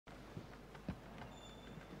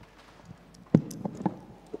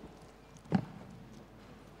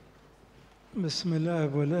بسم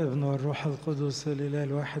الله والابن والروح القدس الإله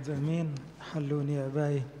الواحد أمين. حلوني يا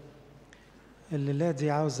أباي. الليلة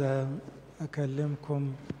دي عاوزة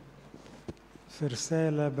أكلمكم في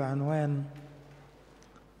رسالة بعنوان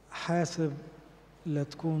حاسب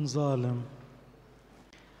لتكون ظالم،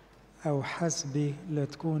 أو حسبي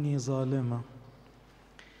لتكوني ظالمة.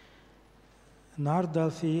 النهاردة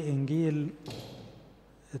في إنجيل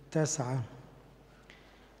 9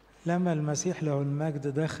 لما المسيح له المجد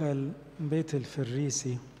دخل بيت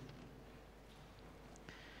الفريسي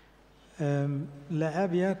لقاه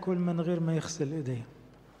بياكل من غير ما يغسل ايديه،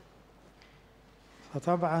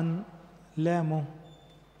 فطبعا لامه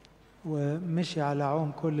ومشي على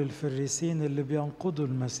عون كل الفريسين اللي بينقضوا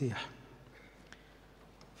المسيح.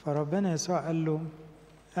 فربنا يسوع قال له: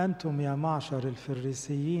 أنتم يا معشر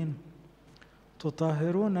الفريسيين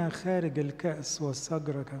تطهرون خارج الكأس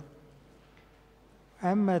والسجرة،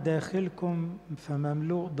 أما داخلكم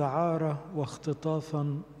فمملوء دعارة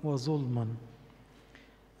واختطافا وظلما.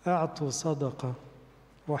 أعطوا صدقة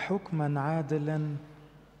وحكما عادلا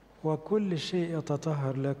وكل شيء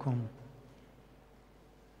يتطهر لكم.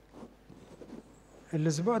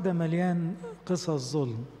 الأسبوع ده مليان قصص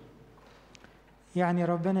ظلم، يعني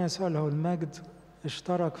ربنا يسوع له المجد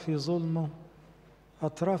اشترك في ظلمه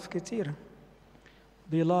أطراف كتيرة.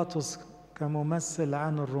 بيلاطس كممثل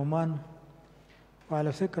عن الرومان،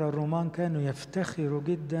 وعلى فكرة الرومان كانوا يفتخروا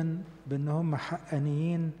جدا بأن هم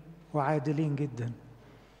حقانيين وعادلين جدا،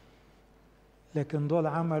 لكن دول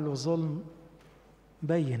عملوا ظلم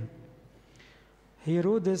بين.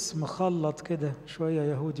 هيرودس مخلط كده، شوية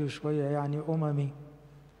يهودي وشوية يعني أممي،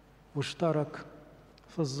 واشترك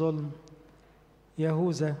في الظلم.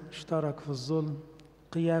 يهوذا اشترك في الظلم،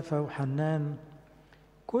 قيافة وحنان،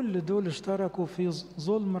 كل دول اشتركوا في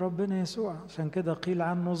ظلم ربنا يسوع، عشان كده قيل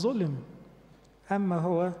عنه ظلم. أما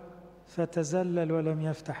هو فتذلل ولم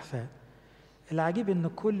يفتح فاه. العجيب إن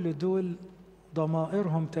كل دول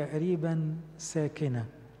ضمائرهم تقريبا ساكنة،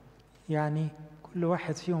 يعني كل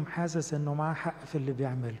واحد فيهم حاسس إنه معاه حق في اللي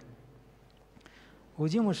بيعمله.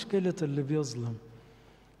 ودي مشكلة اللي بيظلم،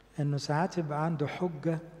 إنه ساعات يبقى عنده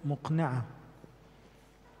حجة مقنعة.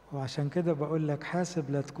 وعشان كده بقول لك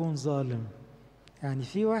حاسب لا تكون ظالم. يعني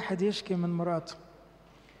في واحد يشكي من مراته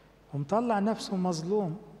ومطلع نفسه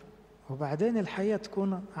مظلوم، وبعدين الحقيقة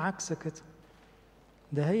تكون عكس كده،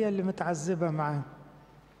 ده هي اللي متعذبة معاه،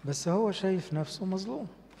 بس هو شايف نفسه مظلوم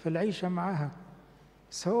في العيشة معاها.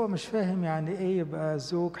 بس هو مش فاهم يعني ايه يبقى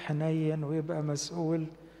زوج حنين ويبقى مسؤول،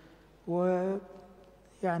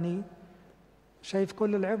 ويعني شايف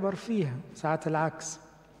كل العبر فيها. ساعات العكس،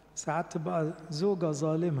 ساعات تبقى زوجة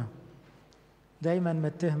ظالمة دايما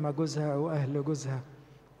متهمة جوزها أو أهل جوزها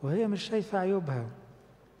وهي مش شايفة عيوبها.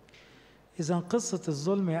 إذا قصة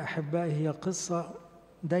الظلم يا أحبائي هي قصة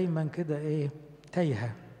دايما كده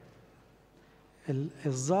تايهة.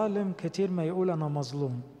 الظالم كتير ما يقول أنا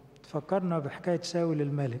مظلوم. تفكرنا بحكاية شاول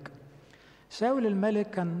الملك. شاول الملك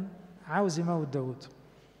كان عاوز يموت داود،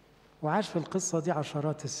 وعاش في القصة دي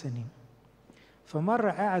عشرات السنين.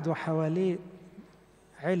 فمرة قاعد وحواليه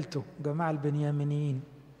عيلته جماعة البنيامينيين،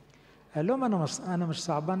 قال لهم أنا مش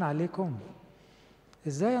صعبان عليكم؟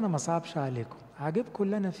 إزاي أنا ما صعبش عليكم؟ عجبكم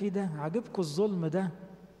اللي أنا فيه ده؟ عجبكم الظلم ده؟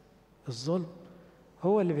 الظلم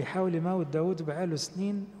هو اللي بيحاول يموت داود بقاله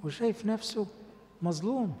سنين وشايف نفسه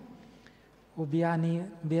مظلوم، ويعني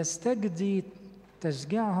بيستجدي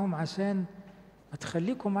تشجيعهم عشان ما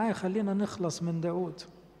تخليكم معايا، خلينا نخلص من داود.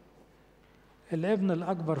 الابن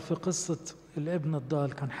الأكبر في قصة الابن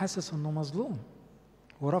الضال كان حاسس أنه مظلوم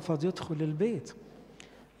ورفض يدخل البيت،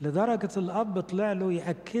 لدرجة الأب طلع له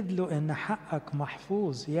يأكد له إن حقك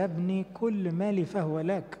محفوظ يا ابني، كل مالي فهو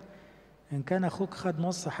لك. إن كان أخوك خد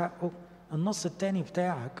نص حقه، النص التاني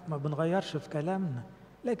بتاعك، ما بنغيرش في كلامنا،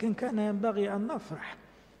 لكن كان ينبغي أن نفرح.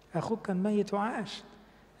 أخوك كان ميت وعاش،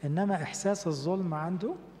 إنما إحساس الظلم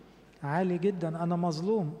عنده عالي جدا. أنا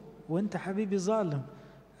مظلوم وإنت حبيبي ظالم.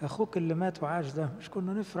 أخوك اللي مات وعاش ده مش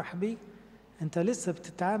كنا نفرح بيه؟ أنت لسه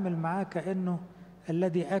بتتعامل معاه كأنه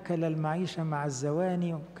الذي أكل المعيشة مع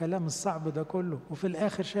الزواني وكلام الصعب ده كله، وفي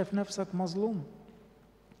الآخر شايف نفسك مظلوم.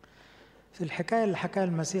 في الحكاية اللي حكاها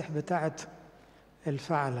المسيح بتاعت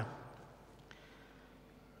الفعلة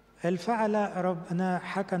ربنا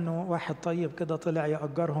حكى أنه واحد طيب كده طلع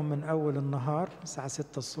يأجرهم من أول النهار الساعة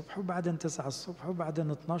 6 الصبح، وبعدين 9 الصبح،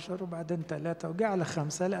 وبعدين 12، وبعدين 3، وجاء على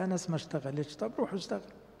 5 لقى ناس ما اشتغلتش. طب روحوا اشتغل.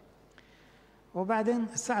 وبعدين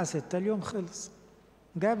الساعة 6 اليوم خلص،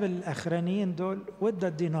 جاب الأخرانيين دول وادى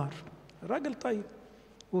الدينار. راجل طيب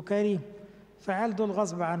وكريم. فعال دول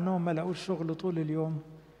غصب عنهم ما لقوش شغل طول اليوم،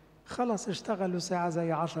 خلاص اشتغلوا ساعة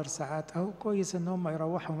زي 10 ساعات، أهو كويس إن هم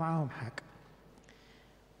يروحوا معاهم حاجة.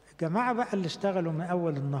 الجماعة بقى اللي اشتغلوا من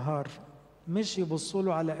أول النهار مش يبصوا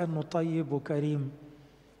له على أنه طيب وكريم.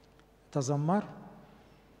 تذمر.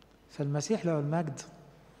 فالمسيح له المجد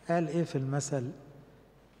قال إيه في المثل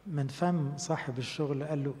من فم صاحب الشغل؟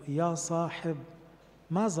 قال له يا صاحب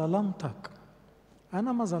ما ظلمتك،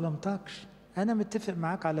 أنا ما ظلمتكش، أنا متفق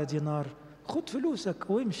معاك على دينار، خد فلوسك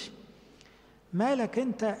وامشي. مالك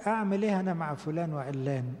أنت؟ أعمل إيه أنا مع فلان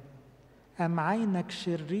وعلان؟ أم عينك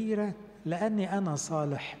شريرة لأني أنا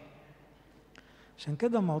صالح؟ عشان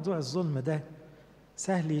كده موضوع الظلم ده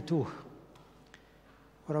سهل يتوه،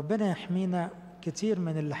 وربنا يحمينا. كتير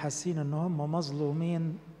من اللي حاسين ان هم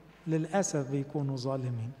مظلومين للأسف بيكونوا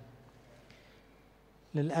ظالمين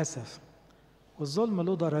للأسف. والظلم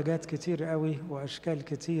له درجات كتير قوي وأشكال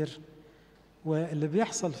كتير، واللي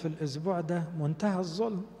بيحصل في الأسبوع ده منتهى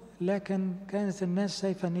الظلم، لكن كانت الناس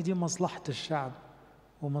شايفة ان دي مصلحة الشعب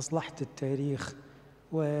ومصلحة التاريخ.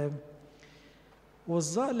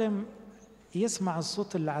 والظالم يسمع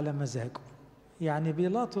الصوت اللي على مزاجه. يعني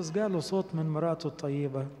بيلاطس جاله صوت من مراته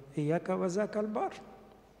الطيبة إياك وذاك البار،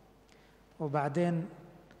 وبعدين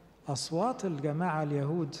أصوات الجماعة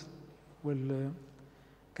اليهود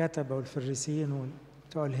والكتبة والفريسيين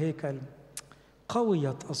بتوع الهيكل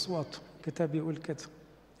قويت أصواته، الكتاب يقول كده،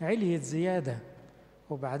 عليت زيادة.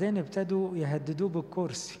 وبعدين ابتدوا يهددوه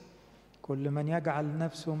بالكرسي، كل من يجعل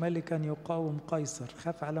نفسه ملكا يقاوم قيصر،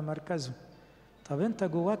 خاف على مركزه. طب انت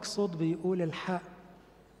جواك صوت بيقول الحق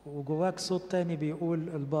وجواك صوت تاني بيقول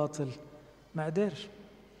الباطل، ما قدرش.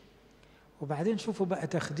 وبعدين شوفوا بقى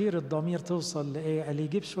تخدير الضمير توصل لإيه؟ قال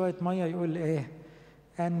يجيب شوية مية يقول إيه؟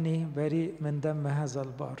 أني بريء من دم هذا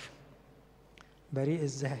البار. بريء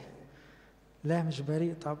إزاي؟ لا مش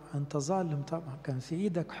بريء طبعا، أنت ظالم طبعا، كان في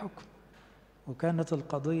إيدك حكم وكانت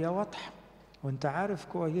القضية واضحة وأنت عارف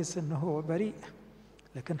كويس إنه هو بريء،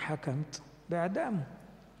 لكن حكمت بإعدامه.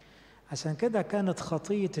 عشان كده كانت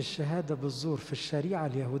خطية الشهادة بالزور في الشريعة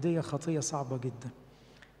اليهودية خطية صعبة جدا.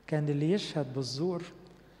 كان اللي يشهد بالزور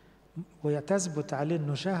ويتثبت عليه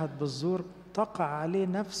انه شهد بالزور تقع عليه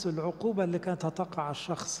نفس العقوبة اللي كانت هتقع على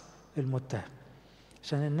الشخص المتهم،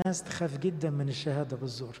 عشان الناس تخاف جدا من الشهادة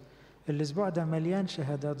بالزور. الأسبوع ده مليان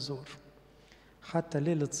شهادات زور، حتى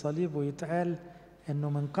ليلة صليب ويتقال انه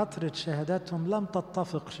من كثرة شهاداتهم لم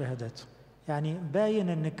تتفق شهاداتهم، يعني باين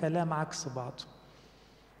ان الكلام عكس بعضه،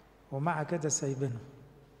 ومع كده سايبينه.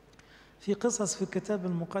 في قصص في الكتاب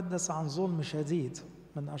المقدس عن ظلم شديد،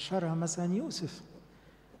 من أشهرها مثلا يوسف،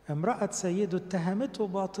 امرأة سيده اتهمته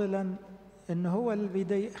باطلا إن هو اللي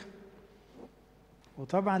بيضايقها،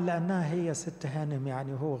 وطبعا لأنها هي ست هانم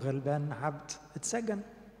يعني وهو غلبان عبد اتسجن.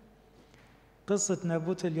 قصة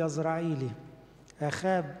نابوت اليزرعيلي،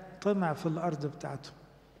 أخاب طمع في الأرض بتاعته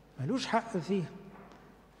ملوش حق فيها،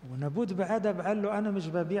 ونابوت بأدب قال له أنا مش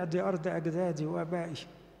ببيع، دي أرض أجدادي وأبائي.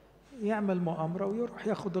 يعمل مؤامرة ويروح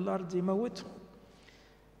ياخد الأرض يموته،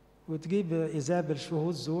 وتجيب إيزابل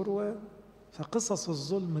شهود زور فقصص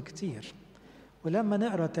الظلم كتير. ولما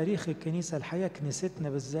نقرأ تاريخ الكنيسة، الحقيقة كنيستنا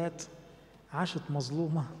بالذات عاشت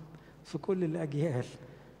مظلومة في كل الأجيال،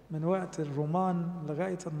 من وقت الرومان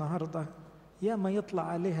لغاية النهاردة ياما يطلع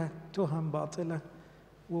عليها تهم باطلة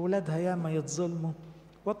وولادها ياما يتظلموا.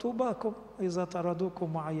 وطوباكم إذا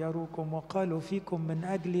طردوكم وعيروكم وقالوا فيكم من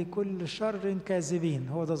أجل كل شر كاذبين.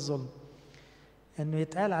 هو ده الظلم، إنه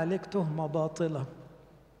يتقال عليك تهمة باطلة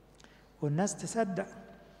والناس تصدق.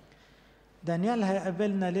 دانيال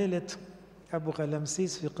هيقابلنا ليلة أبو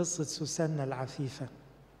غلمسيس في قصة سوسنة العفيفة.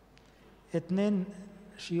 2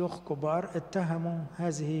 شيوخ كبار اتهموا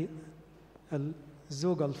هذه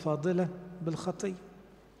الزوجة الفاضلة بالخطية،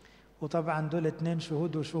 وطبعا دول 2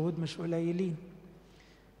 شهود وشهود مش قليلين،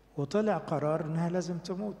 وطلع قرار انها لازم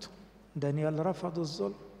تموت. دانيال رفض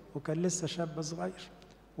الظلم وكان لسه شاب صغير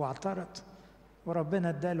واعترض، وربنا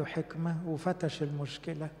اداله حكمة وفتش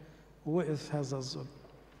المشكلة ووقف هذا الظلم.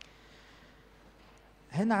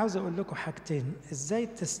 هنا عاوز اقول لكم حاجتين، ازاي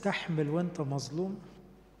تستحمل وانت مظلوم،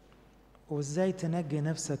 وازاي تنجي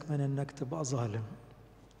نفسك من انك تبقى ظالم.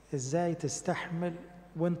 ازاي تستحمل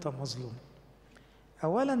وانت مظلوم؟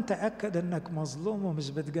 اولا تأكد انك مظلوم ومش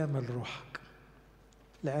بتجامل روحك،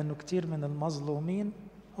 لانه كتير من المظلومين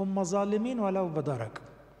هم ظالمين ولو بدرجة.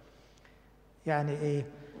 يعني ايه؟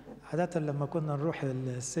 عادة لما كنا نروح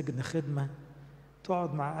السجن خدمة،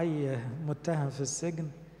 تقعد مع اي متهم في السجن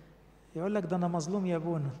يقول لك ده انا مظلوم يا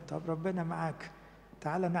ابونا. طب ربنا معاك،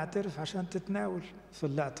 تعال نعترف عشان تتناول. في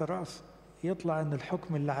الاعتراف يطلع ان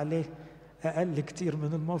الحكم اللي عليه اقل كتير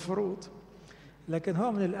من المفروض، لكن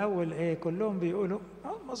هو من الاول ايه؟ كلهم بيقولوا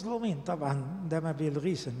مظلومين. طبعا ده ما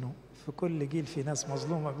بيلغيش انه في كل جيل في ناس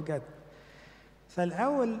مظلومة بجد.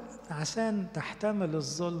 فالاول عشان تحتمل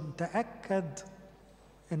الظلم تأكد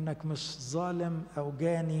انك مش ظالم او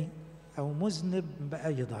جاني او مذنب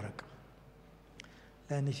بأي درجة.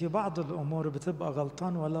 لأن في بعض الأمور بتبقى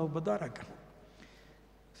غلطان ولو بدرجة،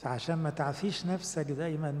 فعشان ما تعفيش نفسك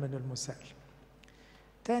دايما من المسائل.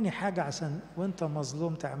 تاني حاجة عشان وانت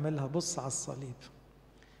مظلوم تعملها، بص على الصليب.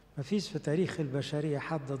 مفيش في تاريخ البشرية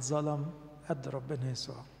حد اتظلم قد ربنا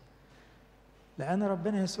يسوع، لأن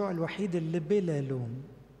ربنا يسوع الوحيد اللي بلا لوم،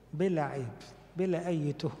 بلا عيب، بلا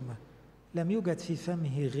أي تهمة، لم يوجد في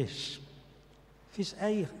فمه غش، مفيش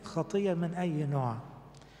أي خطية من أي نوع.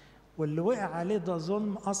 واللي وقع عليه ده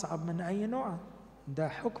ظلم أصعب من أي نوع، ده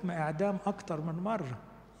حكم إعدام أكتر من مرة.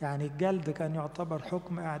 يعني الجلد كان يعتبر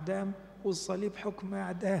حكم إعدام، والصليب حكم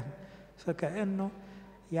إعدام، فكأنه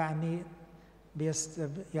يعني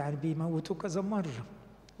بيموتوه كذا مرة،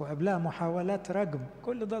 وقبلها محاولات رجم،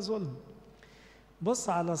 كل ده ظلم. بص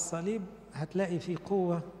على الصليب هتلاقي فيه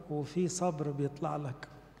قوة وفيه صبر بيطلع لك،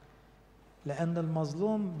 لأن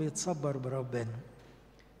المظلوم بيتصبر بربنا.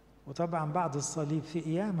 وطبعا بعد الصليب في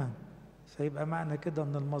قيامة، فيبقى معنى كده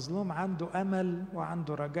أن المظلوم عنده أمل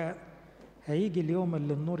وعنده رجاء. هيجي اليوم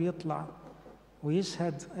اللي النور يطلع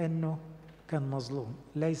ويشهد أنه كان مظلوم.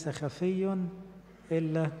 ليس خفي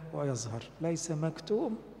إلا ويظهر، ليس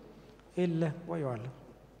مكتوم إلا ويعلم.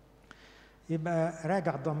 يبقى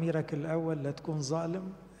راجع ضميرك الأول لا تكون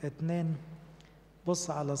ظالم. 2، بص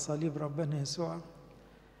على صليب ربنا يسوع.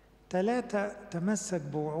 3، تمسك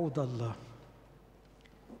بوعود الله.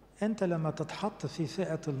 أنت لما تتحط في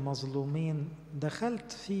فئة المظلومين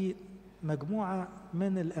دخلت في مجموعة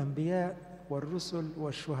من الأنبياء والرسل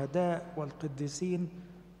والشهداء والقديسين،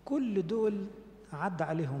 كل دول عد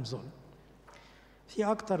عليهم ظلم. في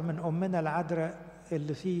أكتر من أمنا العذراء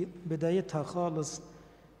اللي في بدايتها خالص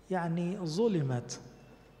يعني ظلمت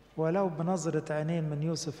ولو بنظرة عينين من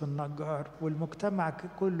يوسف النجار، والمجتمع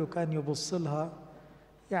كله كان يبص لها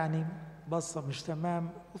يعني بصة مش تمام،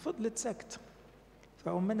 وفضلت ساكتة.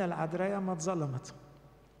 فأمنا العذراء ما اتظلمت.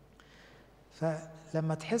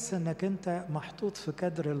 فلما تحس انك انت محطوط في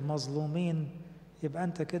كدر المظلومين، يبقى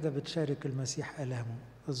انت كده بتشارك المسيح ألامه.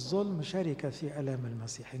 الظلم شركة في ألام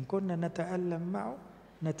المسيح، إن كنا نتألم معه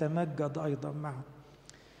نتمجد أيضا معه.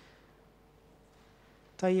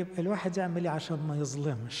 طيب الواحد يعمل ايه عشان ما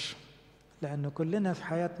يظلمش؟ لأن كلنا في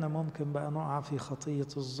حياتنا ممكن بقى نقع في خطية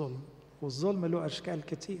الظلم، والظلم له أشكال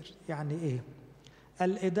كتير. يعني إيه؟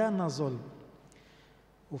 الإدانة ظلم،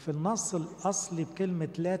 وفي النص الأصلي بكلمة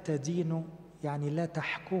لا تدينوا يعني لا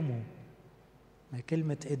تحكموا. ما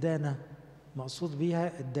كلمة إدانة مقصود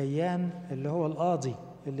بيها الديان اللي هو القاضي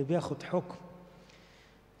اللي بياخد حكم.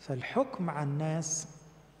 فالحكم على الناس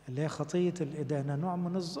اللي هي خطية الإدانة نوع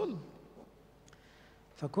من الظلم.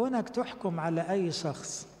 فكونك تحكم على أي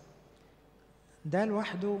شخص ده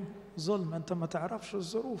لوحده ظلم، أنت ما تعرفش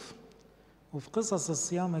الظروف. وفي قصص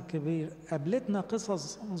الصيام الكبير قابلتنا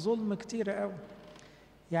قصص ظلم كتيرة قوي.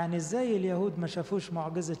 يعني ازاي اليهود ما شافوش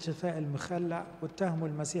معجزة شفاء المخلع واتهموا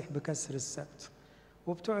المسيح بكسر السبت،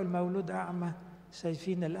 وبتوع المولود أعمى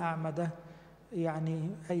شايفين الأعمى ده يعني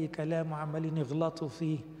أي كلام وعمالين يغلطوا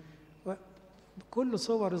فيه. كل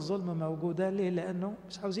صور الظلم موجودة. ليه؟ لأنه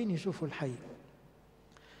مش عاوزين يشوفوا الحقيقة.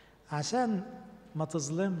 عشان ما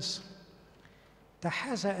تظلمش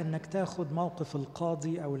تحاشى أنك تاخد موقف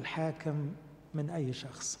القاضي أو الحاكم من أي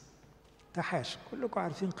شخص، تحاشى. كلكم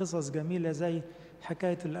عارفين قصص جميلة زي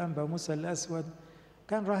حكاية الأنبا موسى الأسود.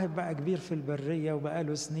 كان راهب بقى كبير في البرية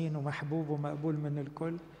وبقاله سنين ومحبوب ومقبول من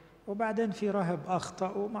الكل، وبعدين في راهب أخطأ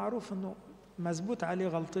ومعروف أنه مزبوط عليه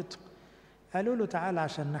غلطته. قالوا له تعال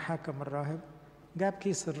عشان نحاكم الراهب. جاب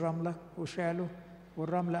كيس الرملة وشاله،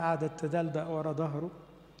 والرملة قعدت تدلدق ورا ظهره.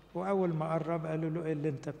 وأول ما قرب قالوا له إيه اللي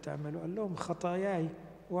أنت بتعمله؟ قال لهم خطاياي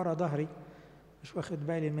ورا ظهري مش واخد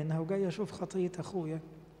بالي منها وجاي أشوف خطية أخويا.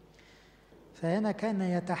 فهنا كان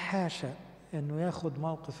يتحاشى أنه ياخد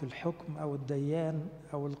موقف الحكم أو الديان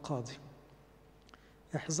أو القاضي.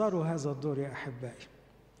 احذروا هذا الدور يا أحبائي،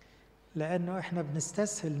 لأنه إحنا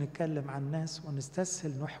بنستسهل نتكلم عن الناس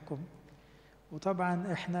ونستسهل نحكم،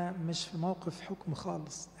 وطبعا إحنا مش في موقف حكم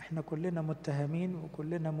خالص. إحنا كلنا متهمين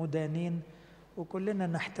وكلنا مدانين وكلنا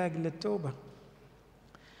نحتاج للتوبة.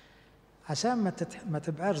 عشان ما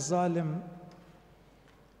تبقاش ظالم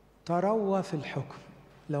تروى في الحكم.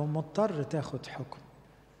 لو مضطر تاخد حكم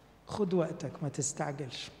خد وقتك، ما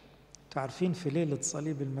تستعجلش. تعرفين في ليلة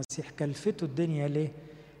صليب المسيح كلفته الدنيا ليه؟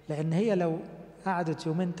 لأن هي لو قعدت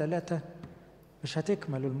 2 3 مش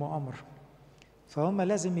هتكمل المؤامرة، فهم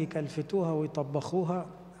لازم يكلفتوها ويطبخوها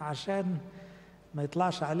عشان ما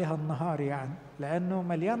يطلعش عليها النهار، يعني لأنه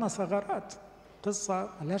مليانة ثغرات. قصة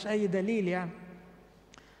ملهاش أي دليل يعني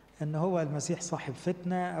إن هو المسيح صاحب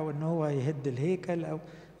فتنة أو إن هو يهد الهيكل أو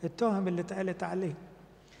التهم اللي اتقالت عليه.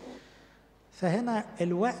 فهنا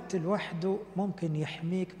الوقت لوحده ممكن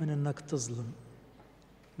يحميك من إنك تظلم.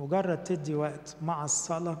 مجرد تدي وقت مع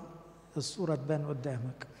الصلاة الصورة تبان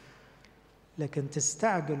قدامك. لكن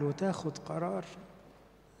تستعجل وتاخد قرار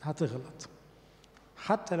هتغلط،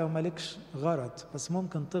 حتى لو مالكش غرض، بس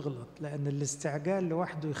ممكن تغلط، لأن الاستعجال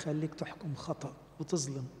لوحده يخليك تحكم خطأ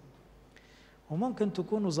وتظلم. وممكن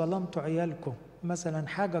تكونوا ظلمتوا عيالكم، مثلا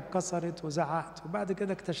حاجة اتكسرت وزعقت وبعد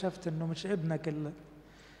كده اكتشفت انه مش ابنك اللي،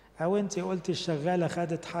 او انت قلتي الشغالة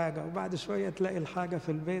خدت حاجة وبعد شوية تلاقي الحاجة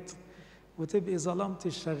في البيت وتبقي ظلمتي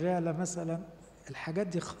الشغالة مثلا. الحاجات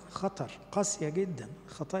دي خطر، قاسية جدا،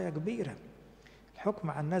 خطايا كبيرة.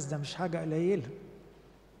 الحكم على الناس ده مش حاجة قليلة.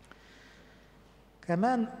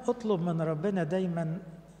 كمان اطلب من ربنا دايما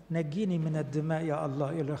نجيني من الدماء يا الله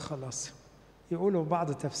إلى خلاص. يقولوا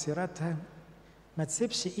بعض تفسيراتها ما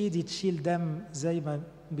تسيبش ايدي تشيل دم زي ما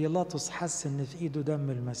بيلاطس حس ان في ايده دم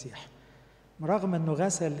المسيح، رغم انه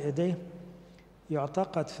غسل ايديه.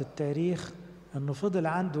 يعتقد في التاريخ انه فضل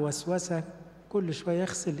عنده وسوسة كل شوية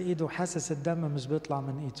يغسل ايده وحاسس الدم مش بيطلع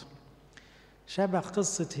من ايده. شبه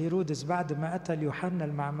قصة هيرودس بعد ما قتل يوحنا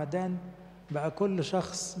المعمدان، بقى كل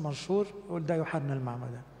شخص مشهور يقول ده يوحنا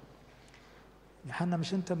المعمدان. يوحنا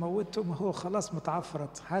مش انت موته، ما هو خلاص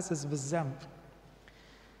متعفرت حاسس بالذنب.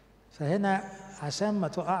 فهنا عشان ما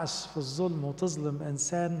تقعش في الظلم وتظلم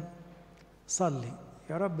إنسان، صلي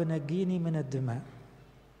يا رب نجيني من الدماء.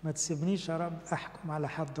 ما تسيبنيش يا رب أحكم على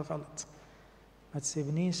حد غلط، ما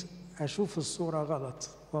تسيبنيش أشوف الصورة غلط.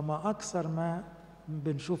 وما أكثر ما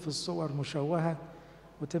بنشوف الصور مشوهة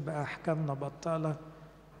وتبقى أحكامنا بطالة،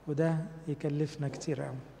 وده يكلفنا كتير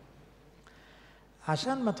قوي.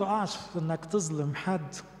 عشان ما تقعش في إنك تظلم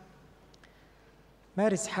حد،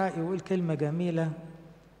 مارس حق يقول كلمة جميلة: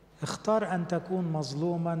 اختار أن تكون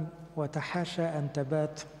مظلوما وتحاشى أن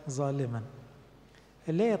تبات ظالما.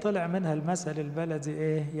 اللي هي طلع منها المثل البلدي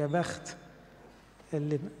إيه؟ يا بخت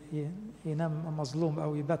اللي ينام مظلوم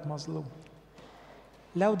أو يبات مظلوم.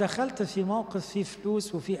 لو دخلت في موقف فيه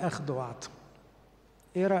فلوس وفيه أخذ وعطا،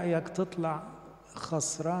 إيه رأيك تطلع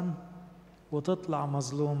خسران وتطلع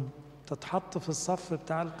مظلوم؟ تتحط في الصف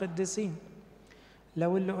بتاع القديسين.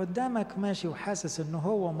 لو اللي قدامك ماشي وحاسس إنه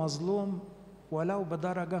هو مظلوم ولو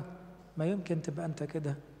بدرجة، ما يمكن تبقى أنت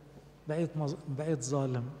كده بقيت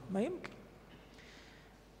ظالم، ما يمكن.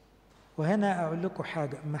 وهنا أقول لكم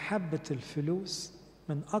حاجة: محبة الفلوس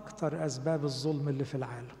من أكتر أسباب الظلم اللي في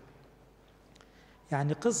العالم.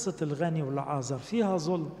 يعني قصة الغني والعازر فيها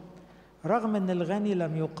ظلم، رغم أن الغني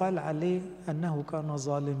لم يقال عليه أنه كان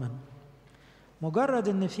ظالما. مجرد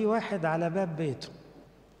أن في واحد على باب بيته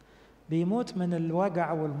بيموت من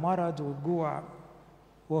الوجع والمرض والجوع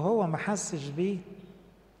وهو ما حسش بيه،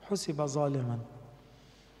 حسب ظالما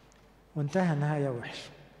وانتهى نهاية وحش.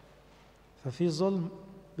 ففي ظلم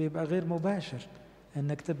بيبقى غير مباشر،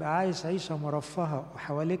 انك تبقى عايش عيشة مرفهة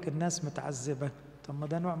وحواليك الناس متعذبة، طب ما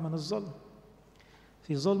ده نوع من الظلم.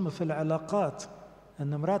 في ظلم في العلاقات،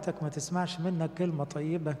 ان مراتك ما تسمعش منك كلمة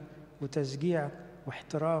طيبة وتشجيع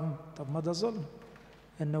واحترام، طب ما ده ظلم.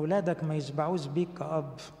 ان اولادك ما يشبعوش بيك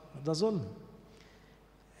كأب، ده ظلم.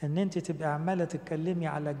 ان انت تبقى عمالة تتكلمي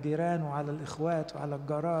على الجيران وعلى الاخوات وعلى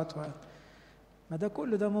الجارات ما ده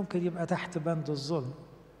كله ده ممكن يبقى تحت بند الظلم.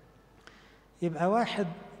 يبقى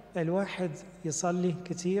الواحد يصلي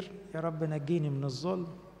كتير: يا رب نجيني من الظلم،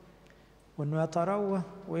 وانه يتروى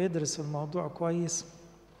ويدرس الموضوع كويس،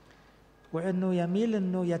 وانه يميل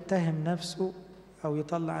انه يتهم نفسه او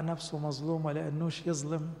يطلع نفسه مظلوم لانوش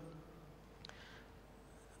يظلم.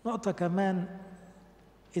 نقطة كمان: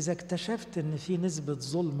 إذا اكتشفت إن في نسبة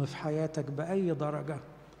ظلم في حياتك بأي درجة،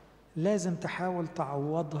 لازم تحاول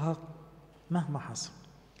تعوضها مهما حصل.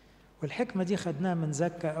 والحكمة دي خدناها من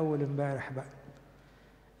زكا أول امبارح. بقى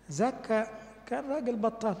زكا كان راجل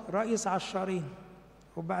بطال، رئيس عشارين،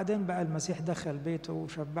 وبعدين بقى المسيح دخل بيته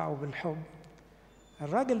وشبعه بالحب.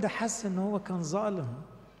 الراجل ده حس إنه هو كان ظالم،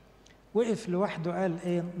 وقف لوحده قال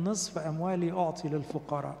إيه؟ نصف أموالي أعطي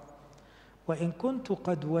للفقراء، وإن كنت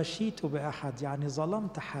قد وشيت بأحد، يعني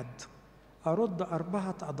ظلمت حد، أرد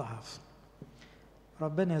 4 أضعاف.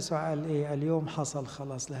 ربنا يسوع قال إيه؟ اليوم حصل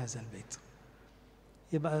خلاص لهذا البيت.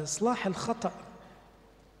 يبقى إصلاح الخطأ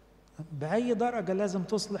بأي درجة لازم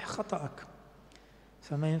تصلح خطأك.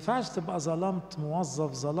 فما ينفعش تبقى ظلمت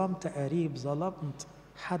موظف، ظلمت قريب، ظلمت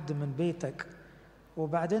حد من بيتك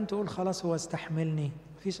وبعدين تقول خلاص هو استحملني.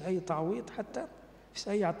 مفيش أي تعويض، حتى مفيش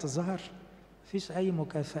أي اعتذار، مفيش أي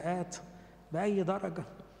مكافآت بأي درجة.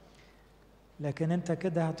 لكن أنت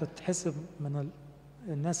كده هتتحسب من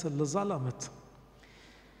الناس اللي ظلمت.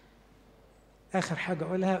 آخر حاجة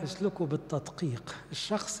أقولها: اسلكوا بالتدقيق.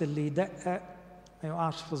 الشخص اللي يدقق ما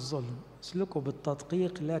يقعش في الظلم. اسلكوا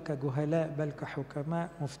بالتدقيق لا كجهلاء بل كحكماء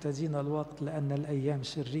مفتدين الوقت لأن الأيام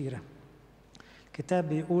شريرة. الكتاب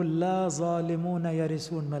بيقول لا ظالمون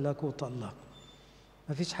يرثون ملكوت الله.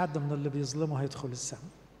 ما فيش حد من اللي بيظلموا هيدخل السماء.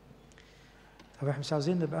 طب احنا مش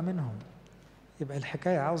عاوزين نبقى منهم. يبقى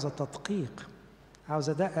الحكاية عاوزة تدقيق،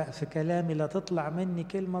 عاوزة أدقق في كلامي، لا تطلع مني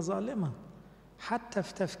كلمة ظالمة. حتى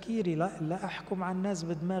في تفكيري لا أحكم على الناس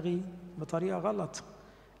بدماغي بطريقة غلط،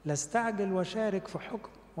 لا استعجل وشارك في حكم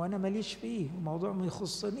وأنا ماليش فيه، الموضوع ما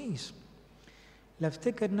يخصنيش. لا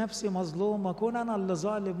افتكر نفسي مظلوم واكون انا اللي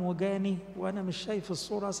ظالم وجاني وانا مش شايف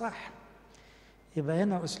الصورة صح. يبقى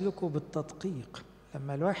هنا اسلكوا بالتدقيق.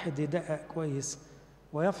 لما الواحد يدقق كويس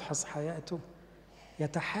ويفحص حياته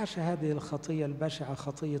يتحاشى هذه الخطية البشعة،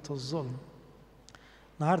 خطية الظلم.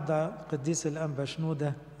 النهارده قديس الأنبا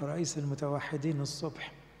شنودة رئيس المتوحدين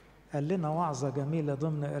الصبح قال لنا وعظة جميلة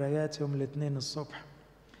ضمن قرايات يوم الاثنين الصبح.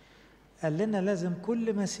 قال لنا لازم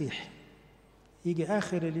كل مسيحي يجي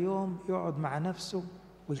آخر اليوم يقعد مع نفسه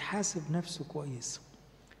ويحاسب نفسه كويس،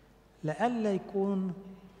 لألا يكون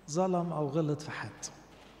ظلم أو غلط في حد،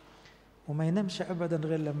 وما ينامش أبدا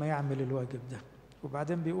غير لما يعمل الواجب ده.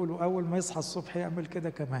 وبعدين بيقولوا أول ما يصحى الصبح يعمل كده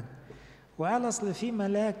كمان. وقال أصل في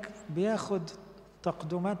ملاك بياخد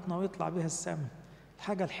تقدماتنا ويطلع بها السماء.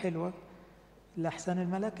 الحاجة الحلوة لأحسن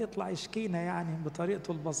الملاك يطلع يشكينا يعني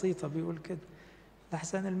بطريقته البسيطة، بيقول كده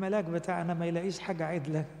لأحسن الملاك بتاعنا ما يلاقيش حاجة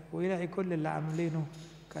عدلة ويلاقي كل اللي عاملينه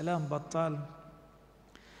كلام بطال.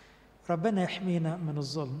 ربنا يحمينا من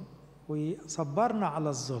الظلم ويصبرنا على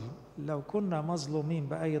الظلم. لو كنا مظلومين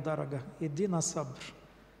بأي درجة يدينا صبر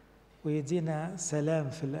ويدينا سلام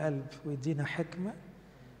في القلب ويدينا حكمة،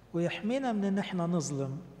 ويحمينا من ان احنا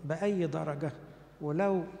نظلم بأي درجة.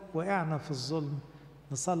 ولو وقعنا في الظلم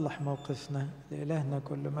نصلح موقفنا. لإلهنا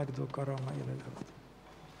كل مجد وكرامة إلى الأبد.